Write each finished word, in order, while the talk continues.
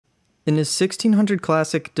In his 1600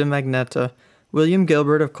 classic De Magnete, William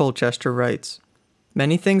Gilbert of Colchester writes,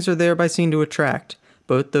 "Many things are thereby seen to attract,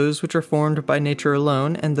 both those which are formed by nature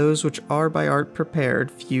alone, and those which are by art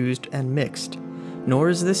prepared, fused, and mixed. Nor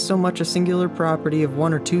is this so much a singular property of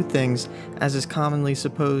one or two things, as is commonly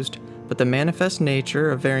supposed, but the manifest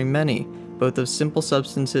nature of very many, both of simple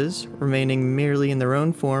substances, remaining merely in their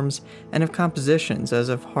own forms, and of compositions, as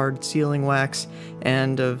of hard sealing wax,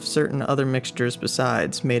 and of certain other mixtures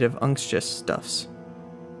besides, made of unctuous stuffs."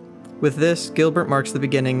 With this, Gilbert marks the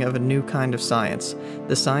beginning of a new kind of science,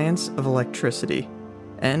 the science of electricity.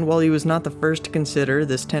 And while he was not the first to consider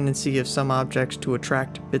this tendency of some objects to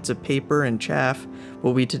attract bits of paper and chaff,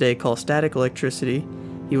 what we today call static electricity,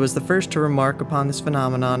 he was the first to remark upon this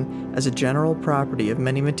phenomenon as a general property of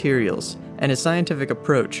many materials, and his scientific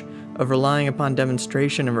approach of relying upon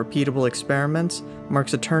demonstration and repeatable experiments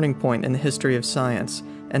marks a turning point in the history of science,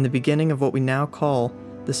 and the beginning of what we now call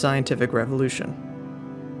the scientific revolution.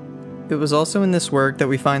 It was also in this work that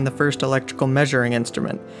we find the first electrical measuring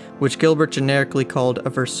instrument, which Gilbert generically called a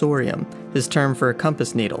versorium, his term for a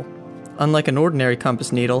compass needle. Unlike an ordinary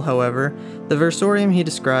compass needle, however, the versorium he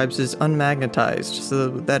describes is unmagnetized, so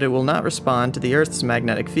that it will not respond to the Earth's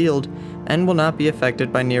magnetic field, and will not be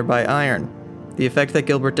affected by nearby iron. The effect that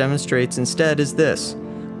Gilbert demonstrates instead is this: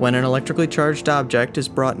 when an electrically charged object is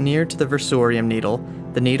brought near to the versorium needle,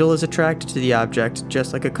 the needle is attracted to the object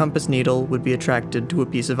just like a compass needle would be attracted to a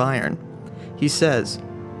piece of iron. He says,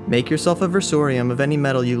 "Make yourself a versorium of any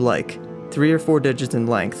metal you like, 3 or 4 digits in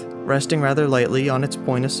length, resting rather lightly on its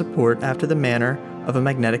point of support after the manner of a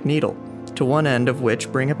magnetic needle, to one end of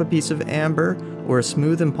which bring up a piece of amber or a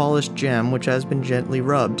smooth and polished gem which has been gently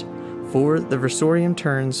rubbed, for the versorium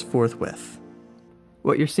turns forthwith."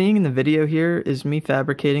 What you're seeing in the video here is me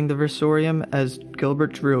fabricating the versorium as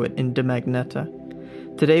Gilbert drew it in De Magnete.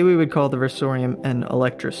 Today we would call the versorium an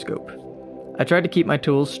electroscope. I tried to keep my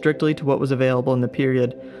tools strictly to what was available in the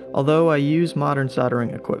period, although I use modern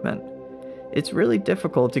soldering equipment. It's really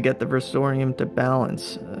difficult to get the versorium to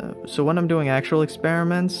balance, so when I'm doing actual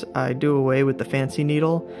experiments, I do away with the fancy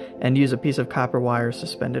needle and use a piece of copper wire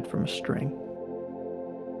suspended from a string.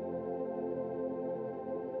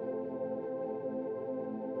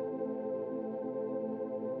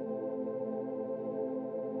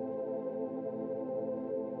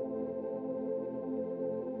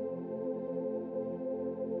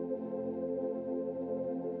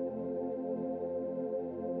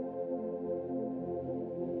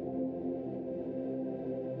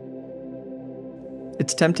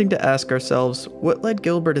 It's tempting to ask ourselves, what led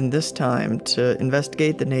Gilbert in this time to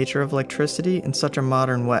investigate the nature of electricity in such a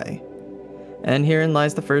modern way? And herein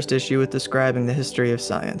lies the first issue with describing the history of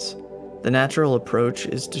science. The natural approach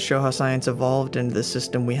is to show how science evolved into the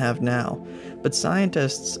system we have now, but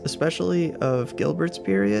scientists, especially of Gilbert's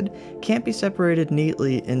period, can't be separated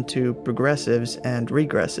neatly into progressives and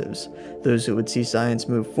regressives, those who would see science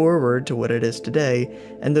move forward to what it is today,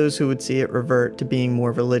 and those who would see it revert to being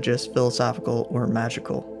more religious, philosophical, or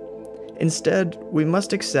magical. Instead, we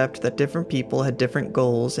must accept that different people had different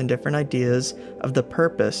goals and different ideas of the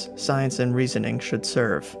purpose science and reasoning should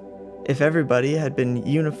serve. If everybody had been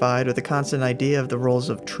unified with a constant idea of the roles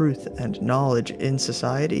of truth and knowledge in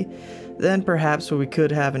society, then perhaps we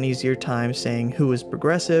could have an easier time saying who was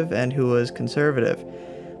progressive and who was conservative.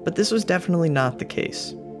 But this was definitely not the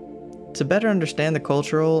case. To better understand the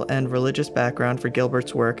cultural and religious background for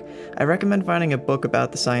Gilbert's work, I recommend finding a book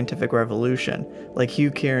about the scientific revolution, like Hugh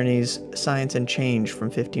Kearney's Science and Change from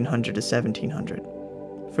 1500 to 1700.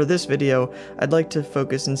 For this video, I'd like to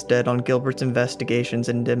focus instead on Gilbert's investigations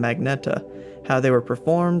in De Magnete, how they were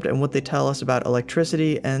performed, and what they tell us about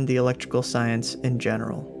electricity and the electrical science in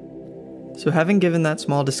general. So having given that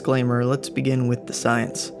small disclaimer, let's begin with the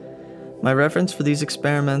science. My reference for these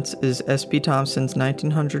experiments is S.P. Thompson's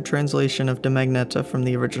 1900 translation of De Magnete from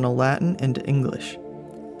the original Latin into English.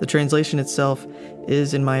 The translation itself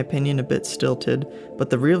is, in my opinion, a bit stilted, but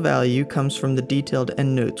the real value comes from the detailed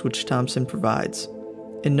endnotes which Thompson provides.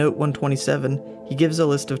 In note 127, he gives a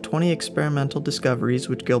list of 20 experimental discoveries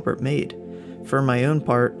which Gilbert made. For my own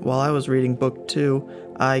part, while I was reading Book 2,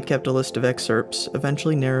 I kept a list of excerpts,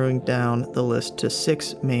 eventually narrowing down the list to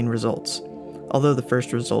 6 main results, although the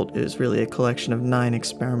first result is really a collection of 9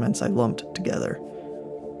 experiments I lumped together.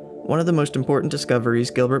 One of the most important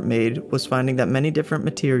discoveries Gilbert made was finding that many different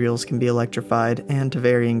materials can be electrified and to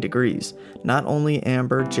varying degrees, not only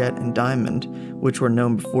amber, jet, and diamond, which were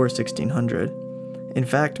known before 1600. In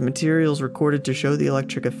fact, materials recorded to show the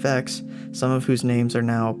electric effects, some of whose names are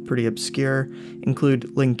now pretty obscure,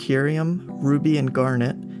 include lincurium, ruby and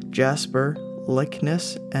garnet, jasper,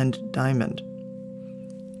 lychnis, and diamond.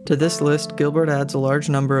 To this list, Gilbert adds a large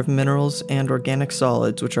number of minerals and organic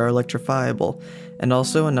solids which are electrifiable, and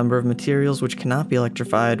also a number of materials which cannot be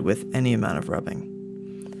electrified with any amount of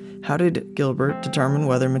rubbing. How did Gilbert determine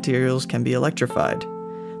whether materials can be electrified?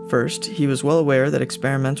 First, he was well aware that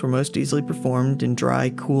experiments were most easily performed in dry,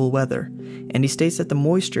 cool weather, and he states that the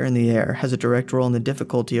moisture in the air has a direct role in the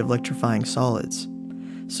difficulty of electrifying solids.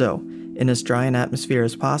 So, in as dry an atmosphere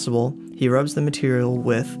as possible, he rubs the material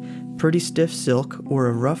with pretty stiff silk or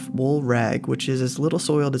a rough wool rag which is as little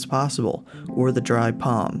soiled as possible, or the dry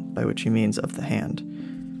palm, by which he means of the hand.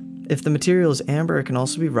 If the material is amber, it can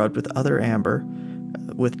also be rubbed with other amber,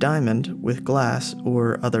 with diamond, with glass,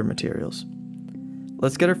 or other materials.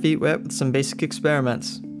 Let's get our feet wet with some basic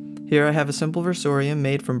experiments. Here I have a simple Versorium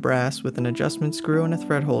made from brass with an adjustment screw and a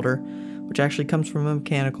thread holder, which actually comes from a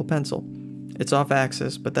mechanical pencil. It's off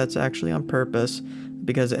axis, but that's actually on purpose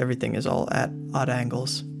because everything is all at odd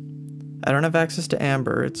angles. I don't have access to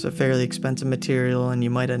amber. It's a fairly expensive material and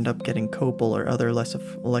you might end up getting copal or other less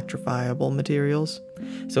electrifiable materials.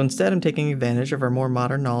 So instead I'm taking advantage of our more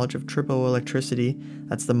modern knowledge of triboelectricity,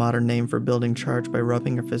 that's the modern name for building charge by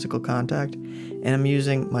rubbing or physical contact, and I'm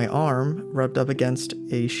using my arm rubbed up against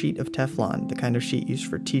a sheet of Teflon, the kind of sheet used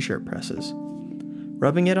for t-shirt presses.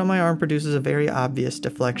 Rubbing it on my arm produces a very obvious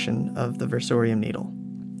deflection of the Versorium needle.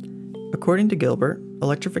 According to Gilbert,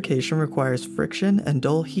 electrification requires friction and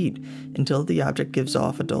dull heat until the object gives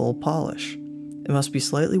off a dull polish. It must be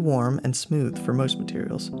slightly warm and smooth for most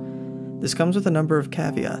materials. This comes with a number of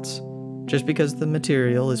caveats. Just because the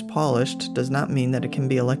material is polished does not mean that it can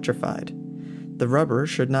be electrified. The rubber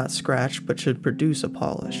should not scratch but should produce a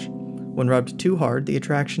polish. When rubbed too hard, the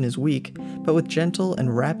attraction is weak, but with gentle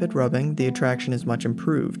and rapid rubbing, the attraction is much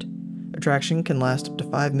improved. Attraction can last up to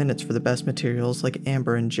 5 minutes for the best materials like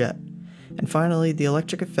amber and jet. And finally, the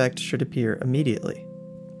electric effect should appear immediately.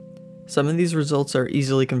 Some of these results are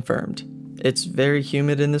easily confirmed. It's very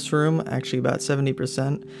humid in this room, actually about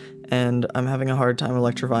 70%, and I'm having a hard time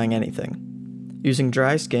electrifying anything. Using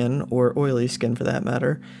dry skin, or oily skin for that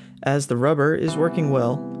matter, as the rubber is working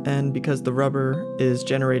well, and because the rubber is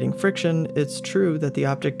generating friction, it's true that the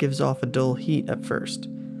object gives off a dull heat at first.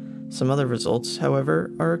 Some other results, however,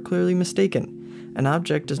 are clearly mistaken. An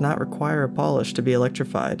object does not require a polish to be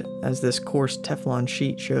electrified, as this coarse Teflon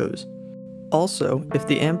sheet shows. Also, if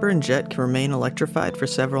the amber and jet can remain electrified for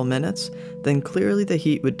several minutes, then clearly the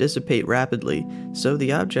heat would dissipate rapidly, so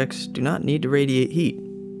the objects do not need to radiate heat.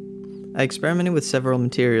 I experimented with several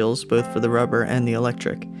materials, both for the rubber and the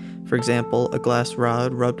electric. For example, a glass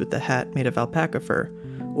rod rubbed with a hat made of alpaca fur,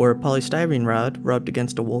 or a polystyrene rod rubbed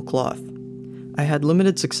against a wool cloth. I had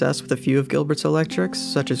limited success with a few of Gilbert's electrics,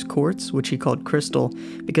 such as quartz, which he called crystal,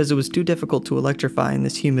 because it was too difficult to electrify in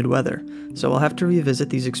this humid weather, so I'll have to revisit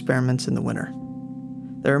these experiments in the winter.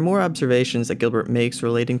 There are more observations that Gilbert makes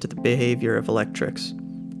relating to the behavior of electrics.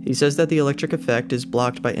 He says that the electric effect is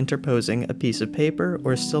blocked by interposing a piece of paper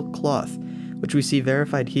or silk cloth, which we see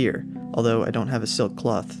verified here, although I don't have a silk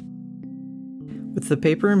cloth. With the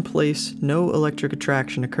paper in place, no electric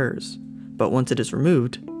attraction occurs, but once it is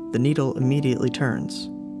removed, the needle immediately turns.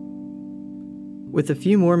 With a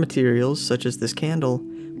few more materials, such as this candle,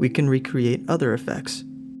 we can recreate other effects.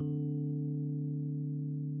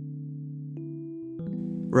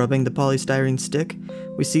 Rubbing the polystyrene stick,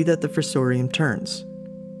 we see that the Versorium turns.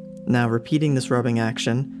 Now repeating this rubbing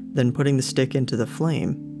action, then putting the stick into the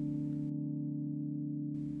flame,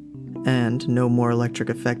 and no more electric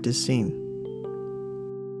effect is seen.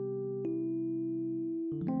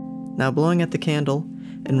 Now blowing at the candle,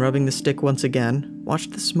 and rubbing the stick once again, watch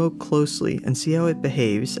the smoke closely and see how it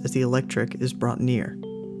behaves as the electric is brought near.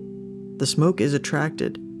 The smoke is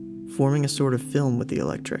attracted, forming a sort of film with the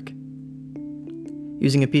electric.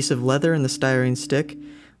 Using a piece of leather and the styrene stick,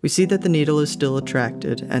 we see that the needle is still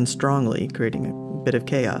attracted and strongly, creating a bit of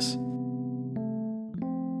chaos.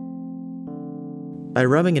 By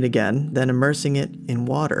rubbing it again, then immersing it in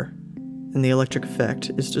water, and the electric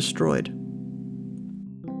effect is destroyed.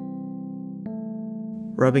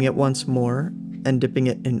 Rubbing it once more, and dipping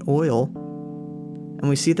it in oil, and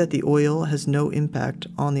we see that the oil has no impact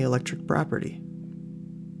on the electric property.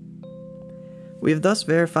 We have thus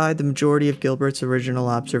verified the majority of Gilbert's original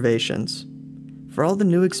observations. For all the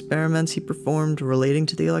new experiments he performed relating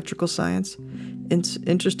to the electrical science, it's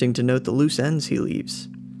interesting to note the loose ends he leaves.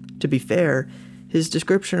 To be fair, his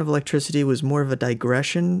description of electricity was more of a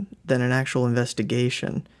digression than an actual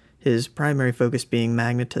investigation, his primary focus being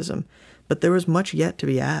magnetism, but there was much yet to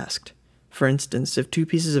be asked. For instance, if two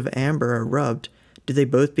pieces of amber are rubbed, do they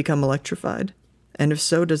both become electrified? And if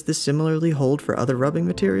so, does this similarly hold for other rubbing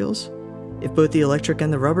materials? If both the electric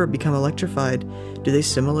and the rubber become electrified, do they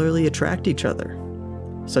similarly attract each other?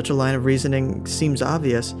 Such a line of reasoning seems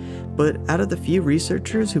obvious, but out of the few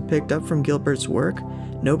researchers who picked up from Gilbert's work,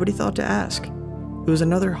 nobody thought to ask. It was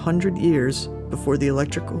another 100 years before the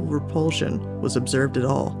electrical repulsion was observed at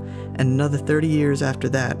all, and another 30 years after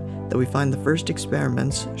that we find the first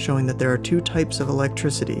experiments showing that there are two types of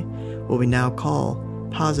electricity, what we now call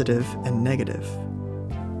positive and negative.